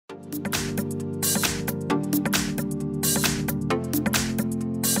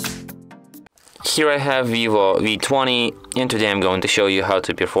Here I have VIVO V20, and today I'm going to show you how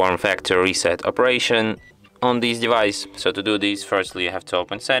to perform factory reset operation on this device. So to do this, firstly you have to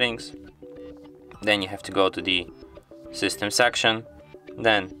open settings, then you have to go to the system section,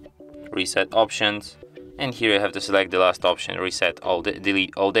 then reset options, and here you have to select the last option, reset all,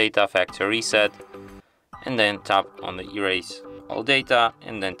 delete all data, factory reset, and then tap on the erase all data,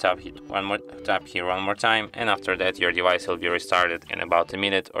 and then tap here one more time, and after that your device will be restarted in about a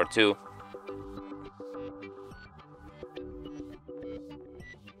minute or two.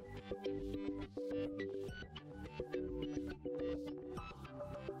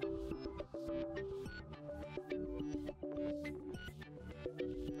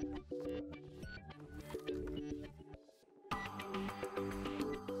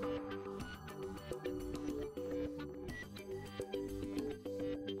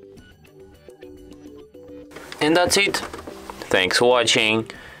 And that's it. Thanks for watching.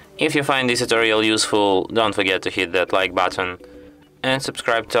 If you find this tutorial useful, don't forget to hit that like button and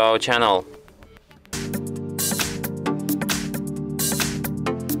subscribe to our channel.